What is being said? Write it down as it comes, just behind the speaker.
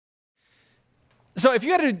So if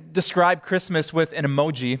you had to describe Christmas with an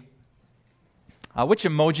emoji, which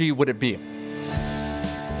emoji would it be?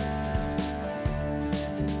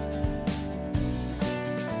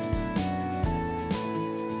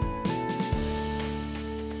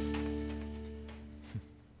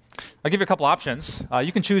 I'll give you a couple options.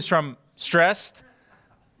 You can choose from stressed,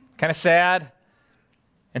 kind of sad,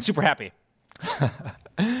 and super happy.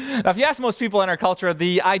 Now, if you ask most people in our culture,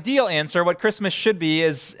 the ideal answer, what Christmas should be,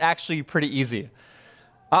 is actually pretty easy.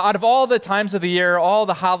 Out of all the times of the year, all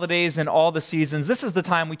the holidays and all the seasons, this is the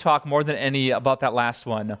time we talk more than any about that last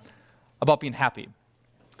one, about being happy.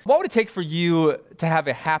 What would it take for you to have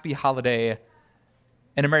a happy holiday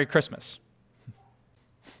and a Merry Christmas?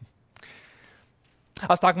 I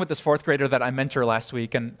was talking with this fourth grader that I mentor last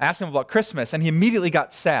week and asked him about Christmas, and he immediately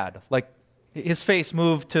got sad. Like, his face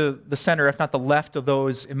moved to the center, if not the left, of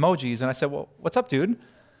those emojis. And I said, well, what's up, dude?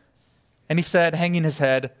 And he said, hanging his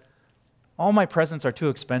head, all my presents are too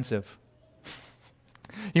expensive.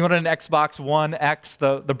 He wanted an Xbox One X,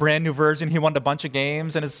 the brand new version. He wanted a bunch of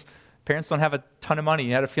games, and his parents don't have a ton of money. He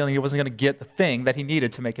had a feeling he wasn't going to get the thing that he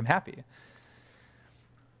needed to make him happy.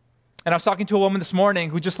 And I was talking to a woman this morning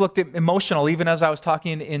who just looked emotional, even as I was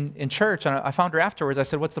talking in church. And I found her afterwards. I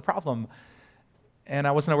said, what's the problem? And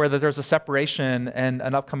I wasn't aware that there was a separation and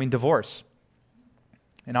an upcoming divorce.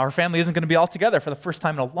 And our family isn't going to be all together for the first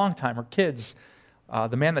time in a long time. Her kids,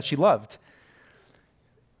 the man that she loved.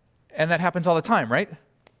 And that happens all the time, right?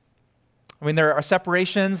 I mean, there are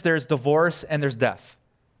separations, there's divorce, and there's death.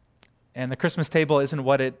 And the Christmas table isn't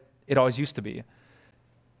what it always used to be.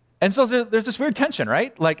 And so there's this weird tension,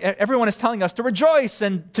 right? Like, everyone is telling us to rejoice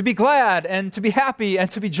and to be glad and to be happy and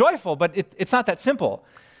to be joyful, but it's not that simple.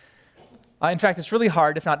 In fact, it's really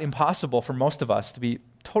hard, if not impossible, for most of us to be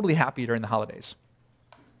totally happy during the holidays.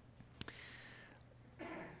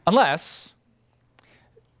 Unless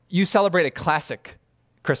you celebrate a classic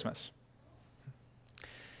Christmas.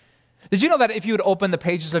 Did you know that if you would open the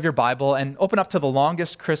pages of your Bible and open up to the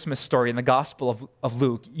longest Christmas story in the Gospel of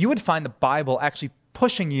Luke, you would find the Bible actually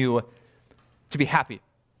pushing you to be happy?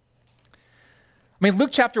 I mean,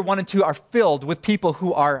 Luke chapter 1 and 2 are filled with people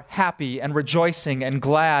who are happy and rejoicing and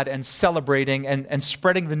glad and celebrating and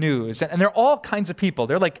spreading the news. And they're all kinds of people.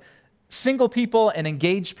 They're like single people and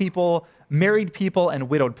engaged people, married people and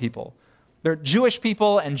widowed people. They're Jewish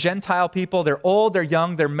people and Gentile people. They're old, they're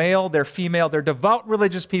young, they're male, they're female. They're devout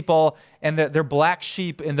religious people, and they're black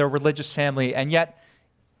sheep in their religious family. And yet,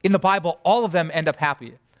 in the Bible, all of them end up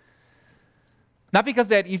happy. Not because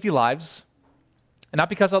they had easy lives, and not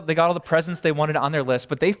because they got all the presents they wanted on their list,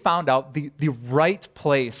 but they found out the right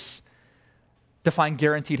place to find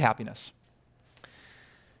guaranteed happiness.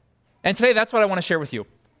 And today, that's what I want to share with you.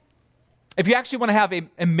 If you actually want to have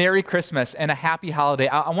a Merry Christmas and a happy holiday,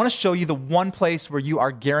 I want to show you the one place where you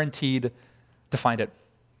are guaranteed to find it.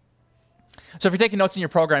 So if you're taking notes in your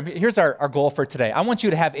program, here's our goal for today. I want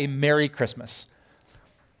you to have a Merry Christmas.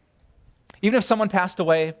 Even if someone passed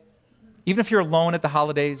away, even if you're alone at the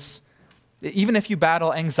holidays, even if you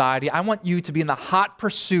battle anxiety, I want you to be in the hot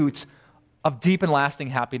pursuit of deep and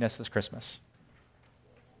lasting happiness this Christmas.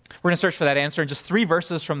 We're going to search for that answer in just 3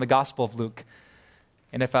 verses from the Gospel of Luke.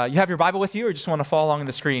 And if you have your Bible with you or just want to follow along on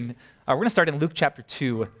the screen, we're going to start in Luke chapter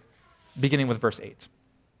 2, beginning with verse 8.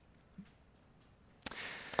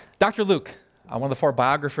 Dr. Luke, one of the 4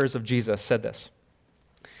 biographers of Jesus, said this.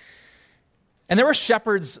 And there were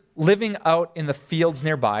shepherds living out in the fields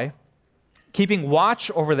nearby, keeping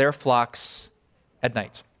watch over their flocks at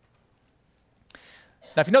night.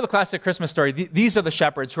 Now, if you know the classic Christmas story, these are the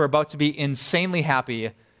shepherds who are about to be insanely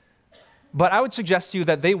happy, but I would suggest to you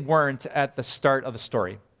that they weren't at the start of the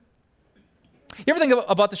story. You ever think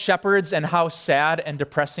about the shepherds and how sad and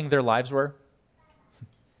depressing their lives were?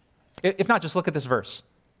 If not, just look at this verse.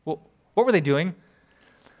 Well, what were they doing?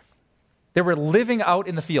 They were living out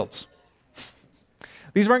in the fields.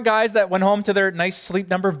 These weren't guys that went home to their nice sleep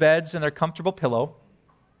number beds and their comfortable pillow.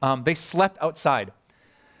 They slept outside.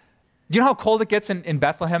 Do you know how cold it gets in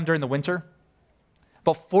Bethlehem during the winter?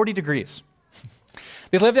 About 40 degrees.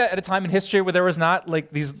 They lived at a time in history where there was not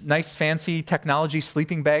like these nice fancy technology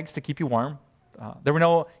sleeping bags to keep you warm. There were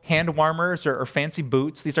no hand warmers or fancy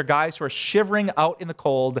boots. These are guys who are shivering out in the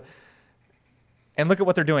cold. And look at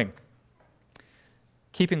what they're doing.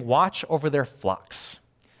 Keeping watch over their flocks.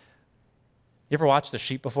 You ever watched a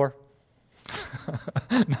sheep before?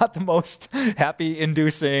 Not the most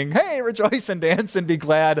happy-inducing, hey, rejoice and dance and be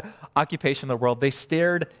glad occupation in the world. They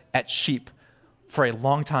stared at sheep for a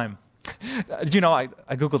long time. Did you know, I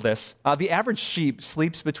Googled this. The average sheep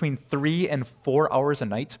sleeps between 3 and 4 hours a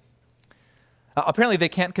night. Apparently, they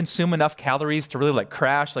can't consume enough calories to really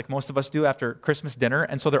crash like most of us do after Christmas dinner.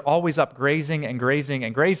 And so they're always up grazing and grazing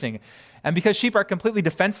and grazing. And because sheep are completely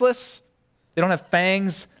defenseless, they don't have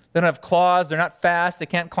fangs, they don't have claws, they're not fast, they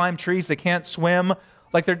can't climb trees, they can't swim.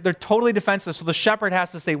 They're totally defenseless. So the shepherd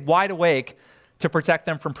has to stay wide awake to protect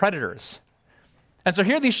them from predators. And so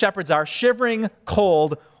here these shepherds are, shivering,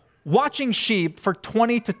 cold, watching sheep for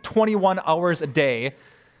 20 to 21 hours a day.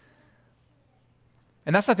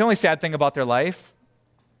 And that's not the only sad thing about their life.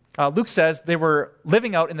 Luke says they were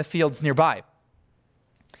living out in the fields nearby.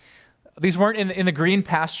 These weren't in the green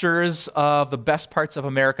pastures of the best parts of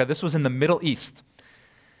America. This was in the Middle East.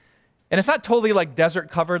 And it's not totally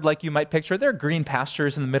desert covered like you might picture. There are green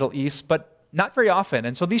pastures in the Middle East, but not very often.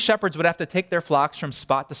 And so these shepherds would have to take their flocks from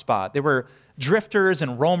spot to spot. They were drifters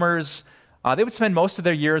and roamers. They would spend most of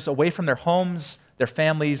their years away from their homes, their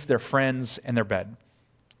families, their friends, and their bed.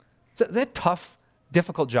 So they're tough,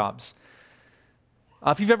 difficult jobs.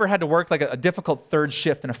 If you've ever had to work a difficult third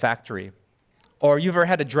shift in a factory, or you've ever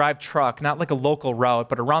had to drive truck, not a local route,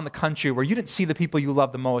 but around the country where you didn't see the people you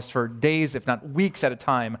love the most for days, if not weeks at a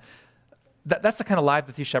time, that's the kind of life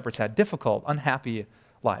that these shepherds had, difficult, unhappy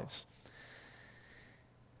lives.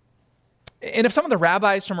 And if some of the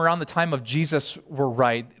rabbis from around the time of Jesus were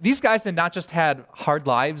right, these guys did not just had hard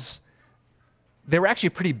lives, they were actually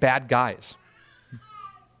pretty bad guys.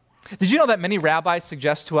 Did you know that many rabbis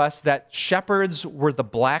suggest to us that shepherds were the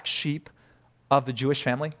black sheep of the Jewish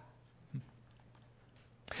family?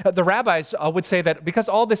 The rabbis would say that because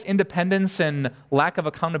all this independence and lack of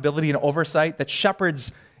accountability and oversight, that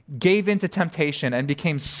shepherds gave in to temptation and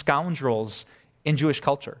became scoundrels in Jewish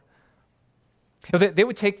culture. They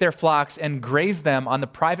would take their flocks and graze them on the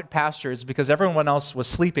private pastures because everyone else was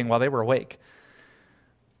sleeping while they were awake.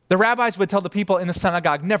 The rabbis would tell the people in the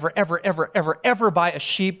synagogue, never, ever, ever, ever, ever buy a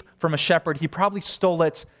sheep from a shepherd. He probably stole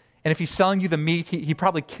it. And if he's selling you the meat, he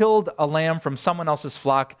probably killed a lamb from someone else's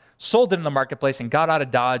flock, sold it in the marketplace, and got out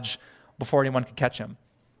of Dodge before anyone could catch him.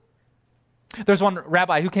 There's one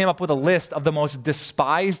rabbi who came up with a list of the most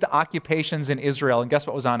despised occupations in Israel, and guess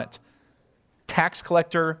what was on it? Tax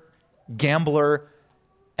collector, gambler,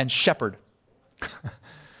 and shepherd.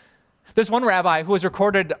 There's one rabbi who was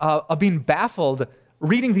recorded of being baffled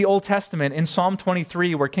reading the Old Testament in Psalm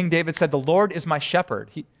 23, where King David said, "The Lord is my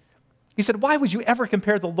shepherd." He said, why would you ever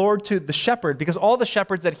compare the Lord to the shepherd? Because all the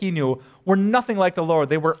shepherds that he knew were nothing like the Lord.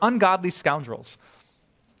 They were ungodly scoundrels.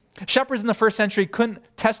 Shepherds in the first century couldn't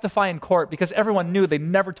testify in court because everyone knew they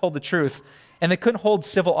never told the truth, and they couldn't hold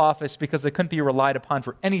civil office because they couldn't be relied upon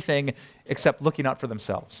for anything except looking out for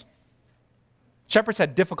themselves. Shepherds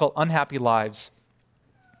had difficult, unhappy lives.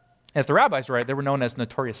 And if the rabbis were right, they were known as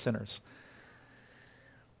notorious sinners.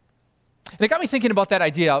 And it got me thinking about that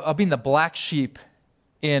idea of being the black sheep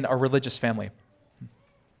in a religious family.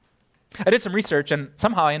 I did some research, and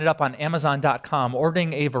somehow I ended up on Amazon.com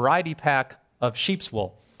ordering a variety pack of sheep's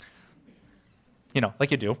wool.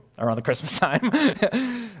 Like you do around the Christmas time.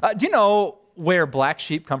 Do you know where black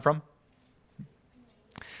sheep come from?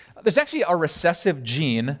 There's actually a recessive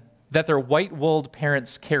gene that their white-wooled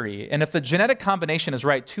parents carry. And if the genetic combination is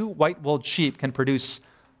right, 2 white-wooled sheep can produce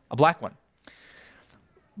a black one.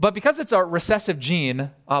 But because it's a recessive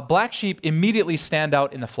gene, black sheep immediately stand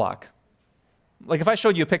out in the flock. If I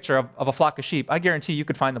showed you a picture of a flock of sheep, I guarantee you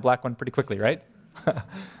could find the black one pretty quickly, right?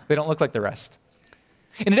 They don't look like the rest.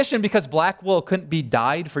 In addition, because black wool couldn't be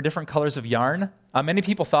dyed for different colors of yarn, many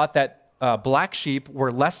people thought that black sheep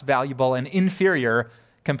were less valuable and inferior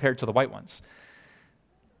compared to the white ones.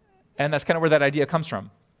 And that's kind of where that idea comes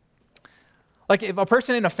from. If a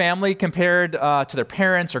person in a family compared to their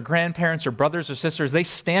parents or grandparents or brothers or sisters, they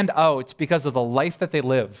stand out because of the life that they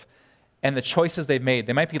live and the choices they've made.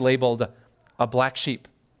 They might be labeled a black sheep.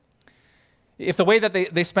 If the way that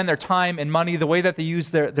they spend their time and money, the way that they use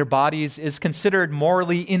their bodies is considered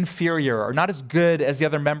morally inferior or not as good as the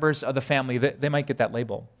other members of the family, they might get that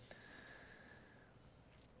label.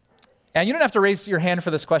 And you don't have to raise your hand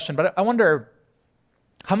for this question, but I wonder,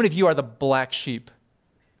 how many of you are the black sheep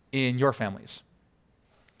in your families?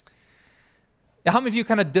 Now, how many of you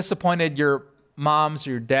kind of disappointed your moms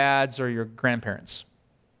or your dads or your grandparents?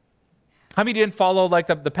 How many didn't follow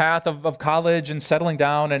the path of college and settling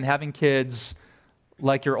down and having kids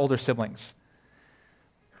like your older siblings?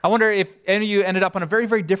 I wonder if any of you ended up on a very,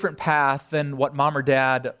 very different path than what mom or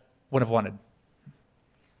dad would have wanted.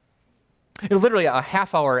 Literally a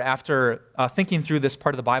half hour after thinking through this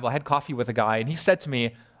part of the Bible, I had coffee with a guy, and he said to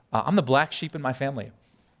me, I'm the black sheep in my family.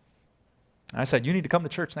 And I said, you need to come to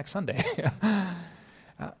church next Sunday.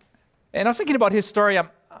 And I was thinking about his story.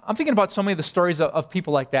 I'm thinking about so many of the stories of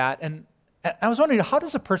people like that. And I was wondering, how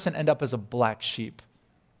does a person end up as a black sheep?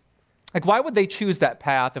 Like, why would they choose that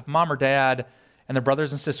path if mom or dad and their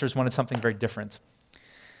brothers and sisters wanted something very different?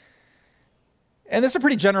 And this is a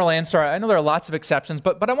pretty general answer. I know there are lots of exceptions,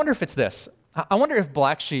 but I wonder if it's this. I wonder if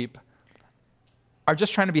black sheep are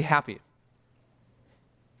just trying to be happy.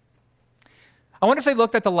 I wonder if they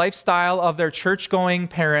looked at the lifestyle of their church-going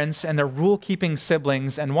parents and their rule-keeping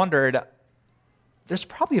siblings and wondered, there's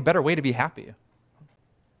probably a better way to be happy.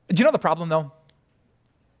 Do you know the problem, though,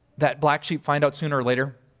 that black sheep find out sooner or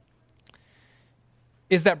later?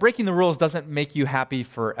 Is that breaking the rules doesn't make you happy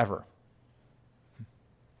forever.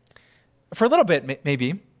 For a little bit,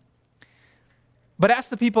 maybe. But ask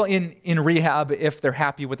the people in rehab if they're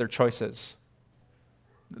happy with their choices.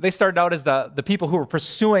 They started out as the people who were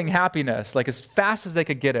pursuing happiness, like as fast as they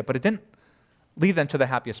could get it, but it didn't lead them to the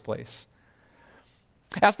happiest place.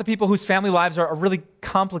 Ask the people whose family lives are really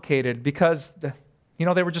complicated because,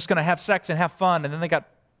 they were just going to have sex and have fun, and then they got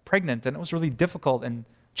pregnant, and it was really difficult and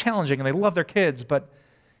challenging, and they love their kids, but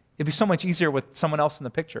it'd be so much easier with someone else in the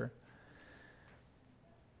picture.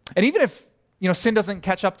 And even if, sin doesn't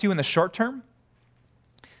catch up to you in the short term,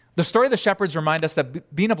 the story of the shepherds remind us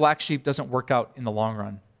that being a black sheep doesn't work out in the long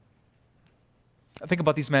run. Think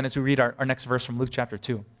about these men as we read our next verse from Luke chapter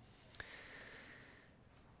 2.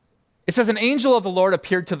 It says, an angel of the Lord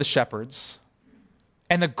appeared to the shepherds,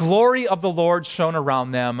 and the glory of the Lord shone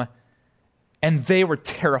around them, and they were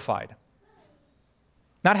terrified.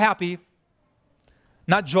 Not happy,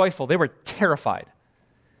 not joyful, they were terrified.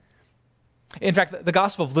 In fact, the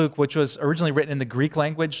Gospel of Luke, which was originally written in the Greek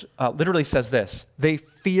language, literally says this: they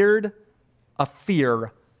feared a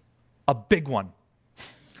fear, a big one.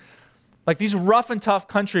 Like these rough and tough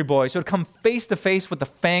country boys who had come face to face with the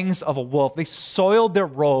fangs of a wolf, they soiled their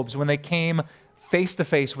robes when they came face to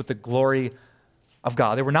face with the glory of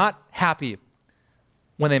God. They were not happy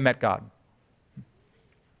when they met God.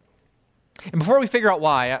 And before we figure out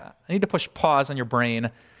why, I need to push pause on your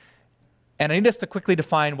brain, and I need us to quickly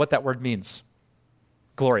define what that word means.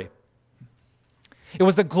 Glory. It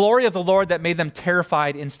was the glory of the Lord that made them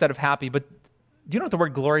terrified instead of happy. But do you know what the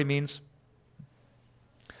word glory means?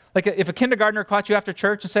 Like if a kindergartner caught you after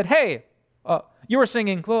church and said, hey, you were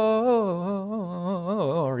singing Gloria.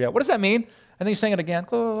 What does that mean? And then you sang it again,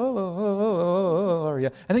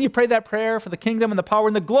 Gloria. And then you prayed that prayer for the kingdom and the power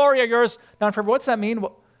and the glory are yours down forever. What's that mean?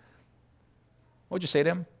 What would you say to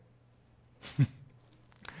him?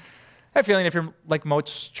 I have a feeling if you're like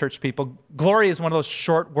most church people, glory is one of those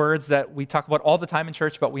short words that we talk about all the time in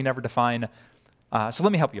church, but we never define. So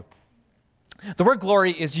let me help you. The word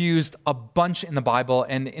glory is used a bunch in the Bible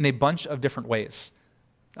and in a bunch of different ways.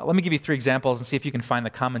 Now, let me give you 3 examples and see if you can find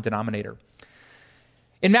the common denominator.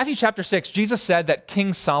 In Matthew chapter 6, Jesus said that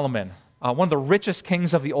King Solomon, one of the richest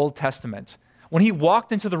kings of the Old Testament, when he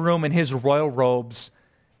walked into the room in his royal robes,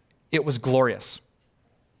 it was glorious.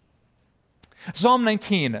 Psalm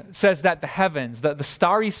 19 says that the heavens, the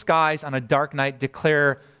starry skies on a dark night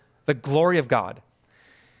declare the glory of God.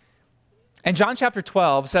 And John chapter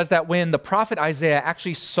 12 says that when the prophet Isaiah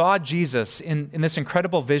actually saw Jesus in this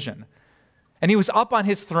incredible vision, and he was up on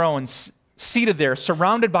his throne, seated there,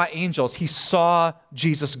 surrounded by angels, he saw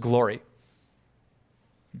Jesus' glory.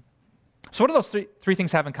 So what do those three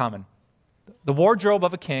things have in common? The wardrobe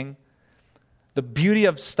of a king, the beauty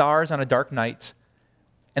of stars on a dark night,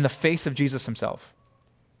 and the face of Jesus himself.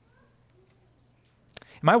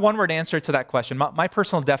 My one-word answer to that question, my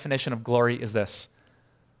personal definition of glory is this: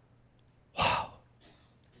 wow.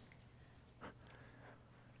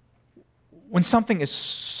 When something is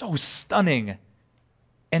so stunning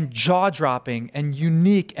and jaw-dropping and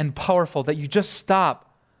unique and powerful that you just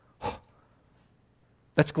stop,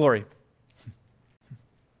 that's glory.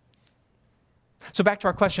 So back to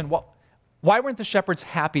our question, why weren't the shepherds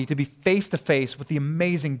happy to be face-to-face with the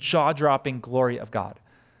amazing, jaw-dropping glory of God?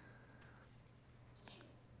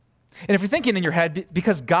 And if you're thinking in your head,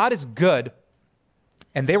 because God is good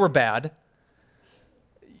and they were bad,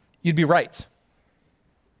 you'd be right.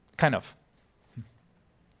 Kind of.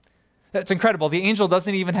 That's incredible. The angel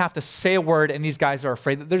doesn't even have to say a word and these guys are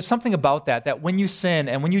afraid. There's something about that when you sin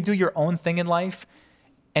and when you do your own thing in life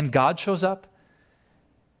and God shows up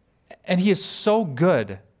and he is so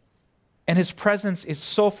good and his presence is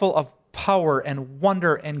so full of power and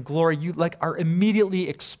wonder and glory, you are immediately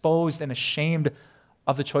exposed and ashamed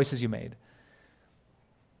of the choices you made.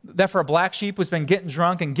 That for a black sheep who's been getting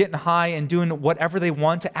drunk and getting high and doing whatever they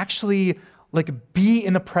want to actually be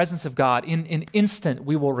in the presence of God, in an instant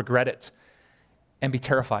we will regret it and be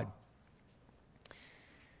terrified.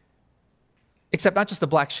 Except not just the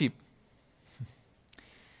black sheep.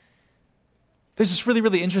 There's this really,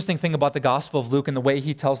 really interesting thing about the Gospel of Luke and the way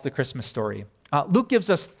he tells the Christmas story. Luke gives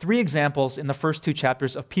us 3 examples in the first 2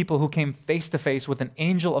 chapters of people who came face to face with an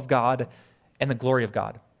angel of God and the glory of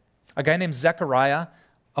God. A guy named Zechariah,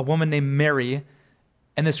 a woman named Mary,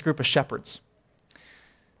 and this group of shepherds.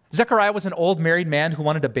 Zechariah was an old married man who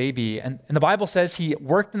wanted a baby, and the Bible says he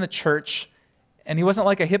worked in the church, and he wasn't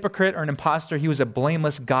like a hypocrite or an imposter. He was a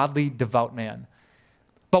blameless, godly, devout man.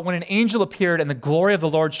 But when an angel appeared and the glory of the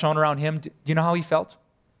Lord shone around him, do you know how he felt?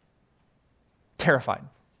 Terrified.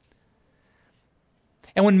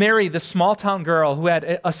 And when Mary, this small-town girl who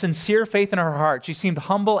had a sincere faith in her heart, she seemed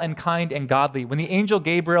humble and kind and godly. When the angel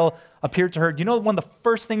Gabriel appeared to her, do you know one of the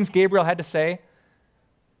first things Gabriel had to say?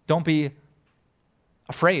 Don't be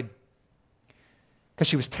afraid, because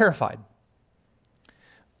she was terrified.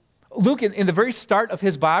 Luke, in the very start of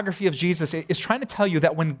his biography of Jesus, is trying to tell you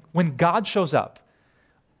that when God shows up,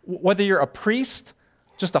 whether you're a priest,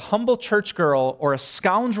 just a humble church girl, or a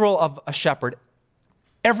scoundrel of a shepherd,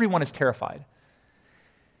 everyone is terrified.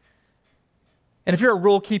 And if you're a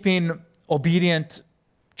rule-keeping, obedient,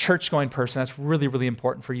 church-going person, that's really, really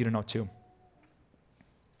important for you to know too.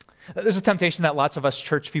 There's a temptation that lots of us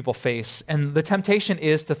church people face, and the temptation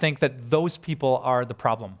is to think that those people are the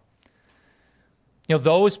problem. You know,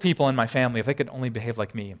 those people in my family, if they could only behave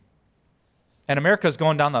like me. And America's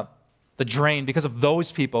going down the drain because of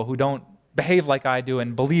those people who don't behave like I do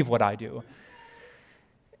and believe what I do.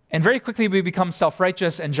 And very quickly we become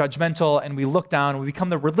self-righteous and judgmental, and we look down, and we become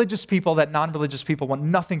the religious people that non-religious people want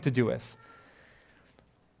nothing to do with.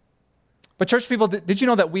 But church people, did you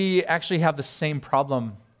know that we actually have the same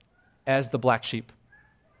problem as the black sheep?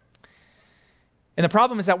 And the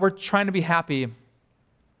problem is that we're trying to be happy,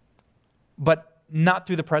 but not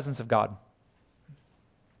through the presence of God.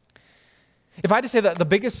 If I had to say that the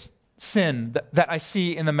biggest sin that I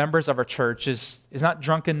see in the members of our church is not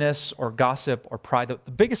drunkenness or gossip or pride.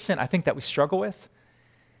 The biggest sin I think that we struggle with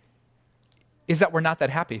is that we're not that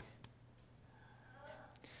happy.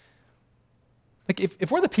 Like if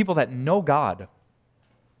we're the people that know God,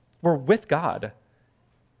 we're with God,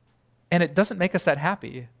 and it doesn't make us that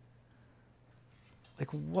happy, like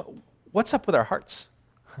what's up with our hearts?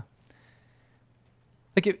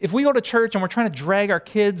 Like if we go to church and we're trying to drag our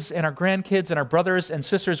kids and our grandkids and our brothers and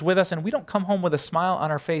sisters with us, and we don't come home with a smile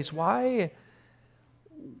on our face, why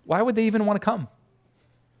would they even want to come?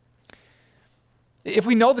 If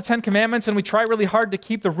we know the 10 Commandments and we try really hard to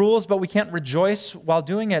keep the rules, but we can't rejoice while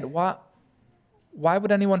doing it, why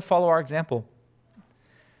would anyone follow our example?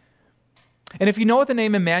 And if you know what the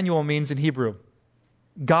name Emmanuel means in Hebrew,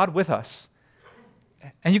 God with us,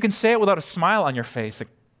 and you can say it without a smile on your face, like,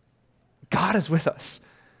 God is with us.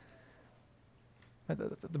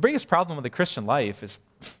 The biggest problem with the Christian life is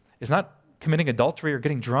not committing adultery or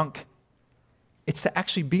getting drunk. It's to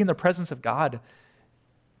actually be in the presence of God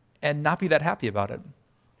and not be that happy about it.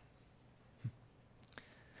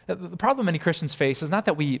 The problem many Christians face is not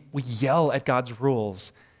that we yell at God's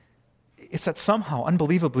rules. It's that somehow,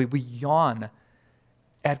 unbelievably, we yawn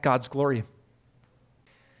at God's glory.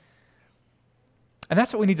 And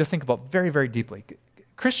that's what we need to think about very, very deeply.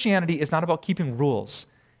 Christianity is not about keeping rules.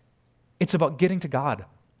 It's about getting to God.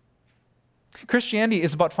 Christianity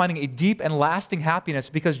is about finding a deep and lasting happiness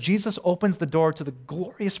because Jesus opens the door to the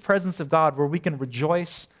glorious presence of God where we can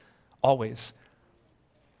rejoice always.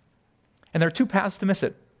 And there are 2 paths to miss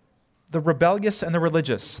it: the rebellious and the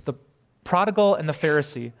religious, the prodigal and the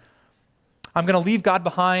Pharisee. I'm going to leave God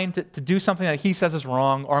behind to do something that he says is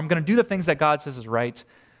wrong, or I'm going to do the things that God says is right,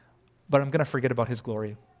 but I'm going to forget about his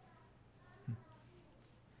glory.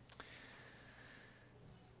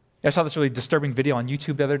 I saw this really disturbing video on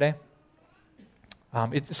YouTube the other day.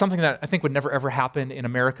 It's something that I think would never, ever happen in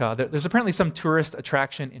America. There's apparently some tourist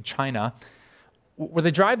attraction in China where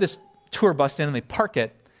they drive this tour bus in and they park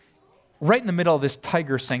it right in the middle of this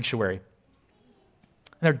tiger sanctuary. And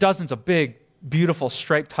there are dozens of big, beautiful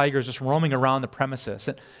striped tigers just roaming around the premises.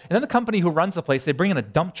 And then the company who runs the place, they bring in a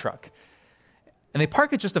dump truck. And they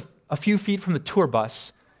park it just a few feet from the tour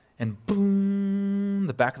bus, and boom,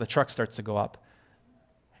 the back of the truck starts to go up.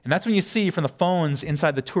 And that's when you see from the phones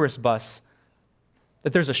inside the tourist bus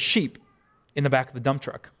that there's a sheep in the back of the dump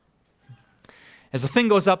truck. As the thing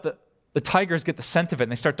goes up, the tigers get the scent of it,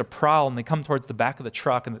 and they start to prowl, and they come towards the back of the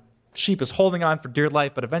truck, and the sheep is holding on for dear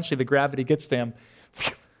life, but eventually the gravity gets to him.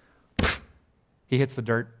 He hits the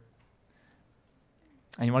dirt.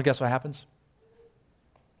 And you want to guess what happens?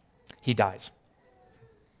 He dies.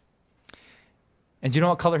 And do you know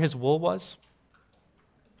what color his wool was?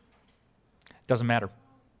 Doesn't matter.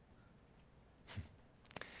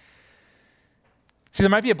 See, there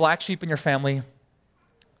might be a black sheep in your family,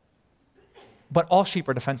 but all sheep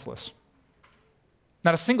are defenseless.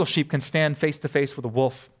 Not a single sheep can stand face to face with a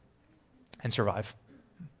wolf and survive.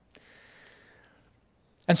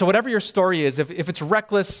 And so whatever your story is, if it's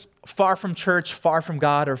reckless, far from church, far from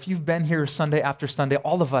God, or if you've been here Sunday after Sunday,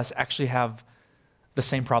 all of us actually have the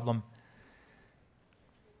same problem.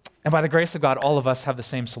 And by the grace of God, all of us have the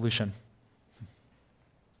same solution.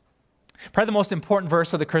 Probably the most important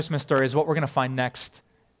verse of the Christmas story is what we're going to find next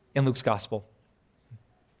in Luke's gospel.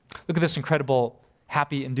 Look at this incredible,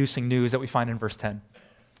 happy-inducing news that we find in verse 10.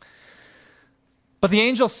 But the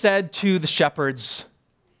angel said to the shepherds,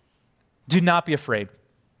 "Do not be afraid.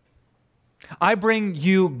 I bring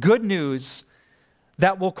you good news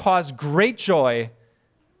that will cause great joy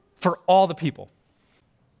for all the people."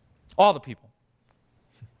 All the people.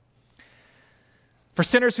 For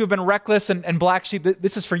sinners who have been reckless and black sheep,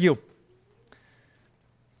 this is for you.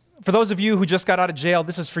 For those of you who just got out of jail,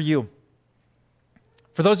 this is for you.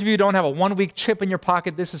 For those of you who don't have a 1-week chip in your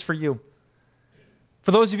pocket, this is for you.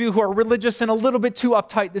 For those of you who are religious and a little bit too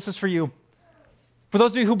uptight, this is for you. For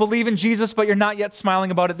those of you who believe in Jesus but you're not yet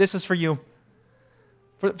smiling about it, this is for you.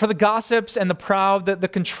 For the gossips and the proud, the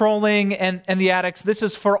controlling and the addicts, this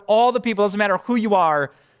is for all the people. It doesn't matter who you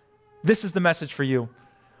are, this is the message for you.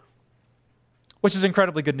 Which is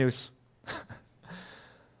incredibly good news.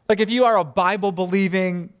 Like if you are a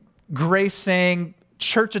Bible-believing, grace-saying,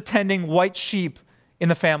 church-attending white sheep in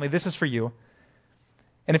the family, this is for you.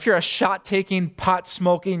 And if you're a shot-taking,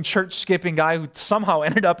 pot-smoking, church-skipping guy who somehow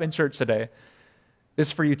ended up in church today, this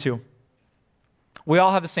is for you too. We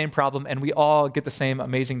all have the same problem, and we all get the same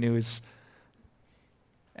amazing news.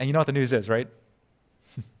 And you know what the news is, right?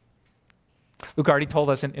 Luke already told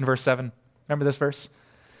us in verse 7. Remember this verse?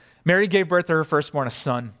 Mary gave birth to her firstborn, a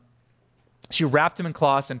son. She wrapped him in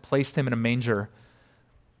cloths and placed him in a manger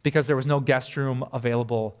because there was no guest room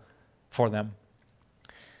available for them.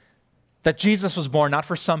 That Jesus was born not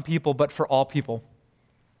for some people, but for all people.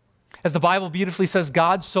 As the Bible beautifully says,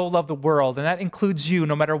 God so loved the world, and that includes you,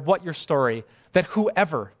 no matter what your story, that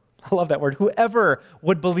whoever, I love that word, whoever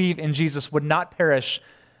would believe in Jesus would not perish,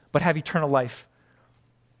 but have eternal life.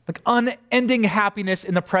 Like unending happiness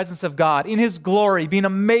in the presence of God, in his glory, being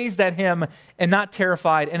amazed at him and not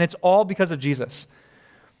terrified, and it's all because of Jesus.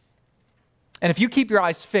 And if you keep your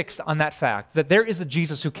eyes fixed on that fact, that there is a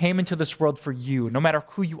Jesus who came into this world for you, no matter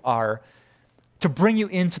who you are, to bring you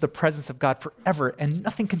into the presence of God forever, and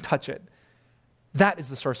nothing can touch it, that is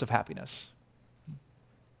the source of happiness.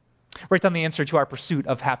 Write down the answer to our pursuit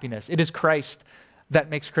of happiness. It is Christ that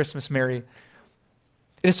makes Christmas merry.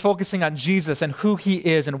 It is focusing on Jesus and who he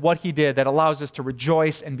is and what he did that allows us to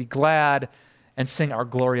rejoice and be glad and sing our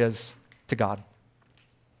glorias to God.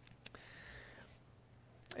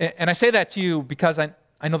 And I say that to you because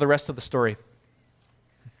I know the rest of the story.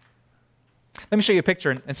 Let me show you a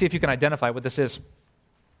picture and see if you can identify what this is.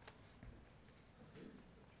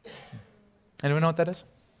 Anyone know what that is?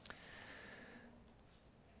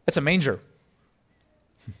 It's a manger.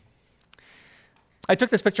 I took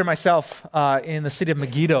this picture myself in the city of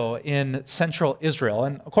Megiddo in central Israel.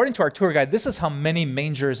 And according to our tour guide, this is how many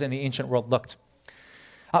mangers in the ancient world looked.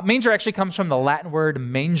 Manger actually comes from the Latin word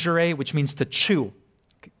mangere, which means to chew.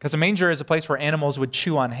 Because a manger is a place where animals would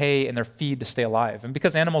chew on hay in their feed to stay alive. And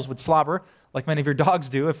because animals would slobber, like many of your dogs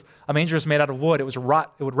do, if a manger is made out of wood, it would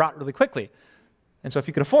rot really quickly. And so if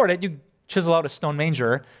you could afford it, you chisel out a stone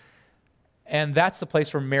manger. And that's the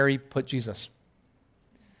place where Mary put Jesus.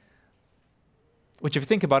 Which, if you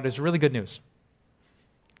think about it, is really good news.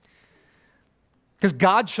 Because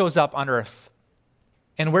God shows up on earth.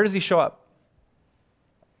 And where does he show up?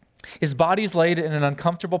 His body is laid in an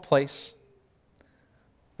uncomfortable place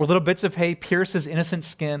where little bits of hay pierce his innocent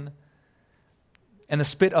skin and the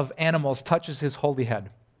spit of animals touches his holy head.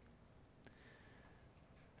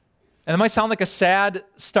 And it might sound like a sad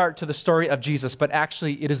start to the story of Jesus, but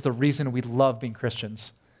actually it is the reason we love being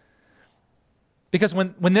Christians. Because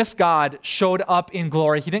when this God showed up in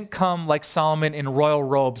glory, he didn't come like Solomon in royal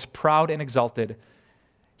robes, proud and exalted.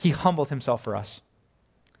 He humbled himself for us.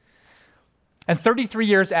 And 33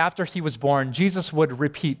 years after he was born, Jesus would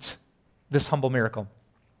repeat this humble miracle.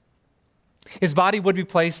 His body would be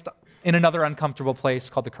placed in another uncomfortable place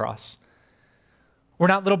called the cross, where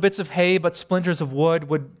not little bits of hay, but splinters of wood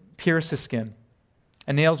would pierce his skin,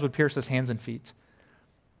 and nails would pierce his hands and feet.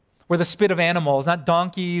 Where the spit of animals, not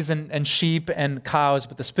donkeys and sheep and cows,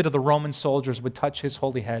 but the spit of the Roman soldiers would touch his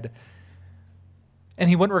holy head. And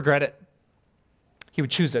he wouldn't regret it. He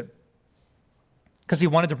would choose it because he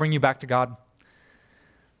wanted to bring you back to God.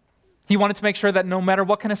 He wanted to make sure that no matter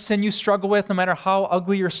what kind of sin you struggle with, no matter how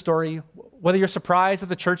ugly your story, whether you're surprised that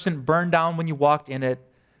the church didn't burn down when you walked in it,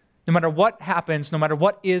 no matter what happens, no matter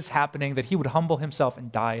what is happening, that he would humble himself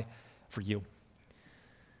and die for you.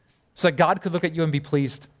 so that God could look at you and be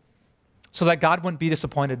pleased, so that God wouldn't be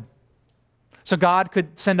disappointed, so God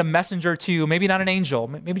could send a messenger to you, maybe not an angel,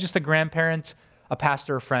 maybe just a grandparent, a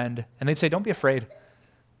pastor, a friend, and they'd say, don't be afraid.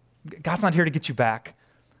 God's not here to get you back,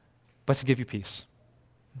 but to give you peace.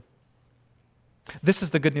 This is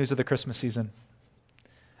the good news of the Christmas season,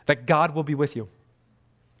 that God will be with you.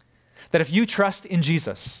 That if you trust in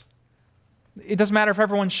Jesus, it doesn't matter if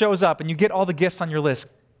everyone shows up and you get all the gifts on your list,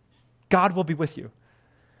 God will be with you.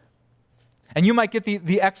 And you might get the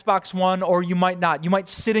Xbox One or you might not. You might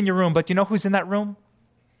sit in your room, but do you know who's in that room?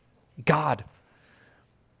 God.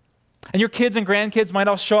 And your kids and grandkids might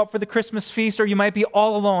all show up for the Christmas feast, or you might be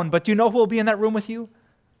all alone, but do you know who will be in that room with you?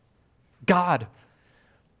 God.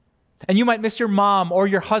 And you might miss your mom or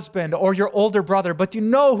your husband or your older brother, but do you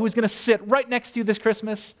know who's going to sit right next to you this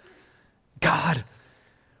Christmas? God.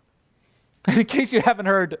 And in case you haven't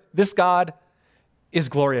heard, this God is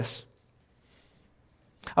glorious.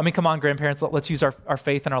 I mean, come on, grandparents, let's use our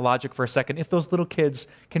faith and our logic for a second. If those little kids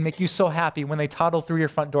can make you so happy when they toddle through your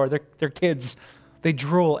front door, they're kids, they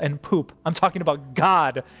drool and poop. I'm talking about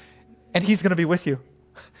God, and he's going to be with you.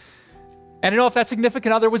 And I know if that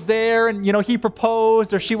significant other was there and, he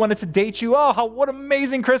proposed or she wanted to date you, what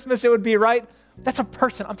amazing Christmas it would be, right? That's a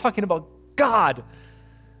person. I'm talking about God.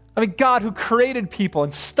 I mean, God who created people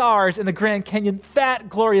and stars in the Grand Canyon, that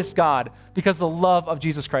glorious God, because of the love of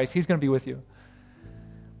Jesus Christ, he's going to be with you.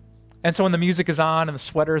 And so when the music is on and the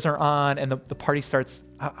sweaters are on and the party starts,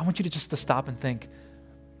 I want you to just stop and think,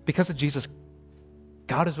 because of Jesus,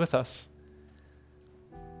 God is with us.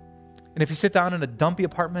 And if you sit down in a dumpy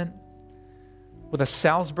apartment with a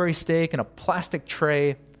Salisbury steak and a plastic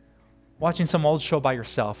tray, watching some old show by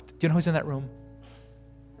yourself, do you know who's in that room?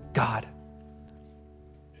 God.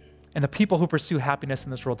 And the people who pursue happiness in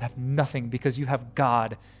this world have nothing because you have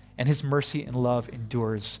God, and his mercy and love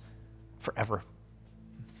endures forever.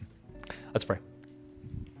 Let's pray.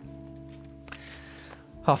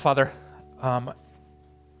 Oh, Father,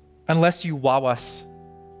 unless you wow us,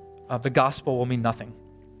 the gospel will mean nothing.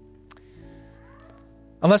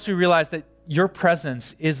 Unless we realize that your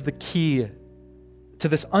presence is the key to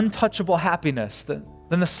this untouchable happiness, then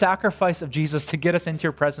the sacrifice of Jesus to get us into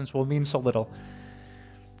your presence will mean so little.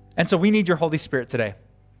 And so we need your Holy Spirit today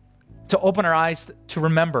to open our eyes to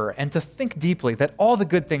remember and to think deeply that all the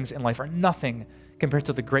good things in life are nothing compared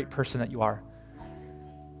to the great person that you are.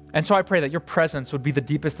 And so I pray that your presence would be the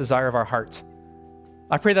deepest desire of our heart.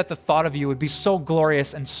 I pray that the thought of you would be so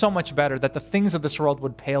glorious and so much better that the things of this world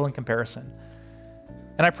would pale in comparison.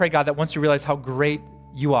 And I pray, God, that once you realize how great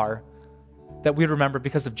you are, that we'd remember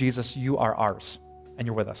because of Jesus, you are ours and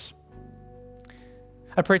you're with us.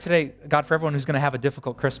 I pray today, God, for everyone who's going to have a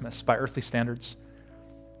difficult Christmas by earthly standards,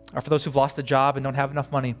 or for those who've lost a job and don't have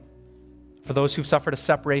enough money, for those who've suffered a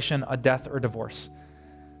separation, a death, or divorce,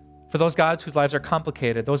 for those, God, whose lives are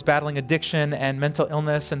complicated, those battling addiction and mental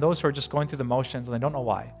illness, and those who are just going through the motions and they don't know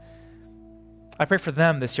why. I pray for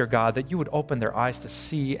them this year, God, that you would open their eyes to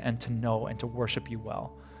see and to know and to worship you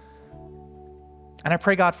well. And I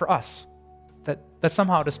pray, God, for us, that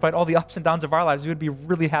somehow, despite all the ups and downs of our lives, we would be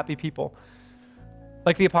really happy people.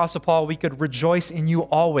 Like the Apostle Paul, we could rejoice in you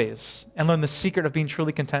always and learn the secret of being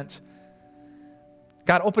truly content.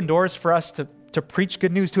 God, open doors for us to preach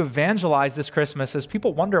good news, to evangelize this Christmas as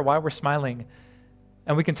people wonder why we're smiling.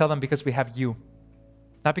 And we can tell them because we have you.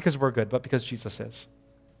 Not because we're good, but because Jesus is.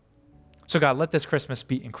 So God, let this Christmas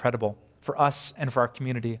be incredible for us and for our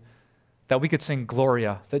community, that we could sing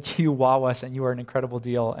Gloria, that you wow us and you are an incredible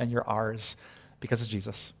deal and you're ours because of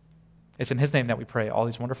Jesus. It's in his name that we pray all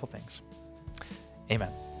these wonderful things. Amen.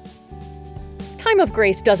 Time of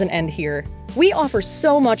Grace doesn't end here. We offer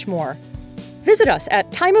so much more. Visit us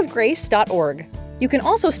at timeofgrace.org. You can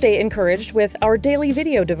also stay encouraged with our daily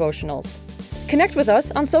video devotionals. Connect with us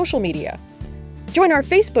on social media. Join our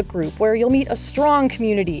Facebook group where you'll meet a strong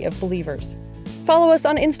community of believers. Follow us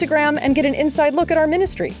on Instagram and get an inside look at our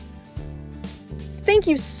ministry. Thank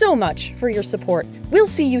you so much for your support. We'll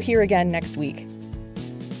see you here again next week.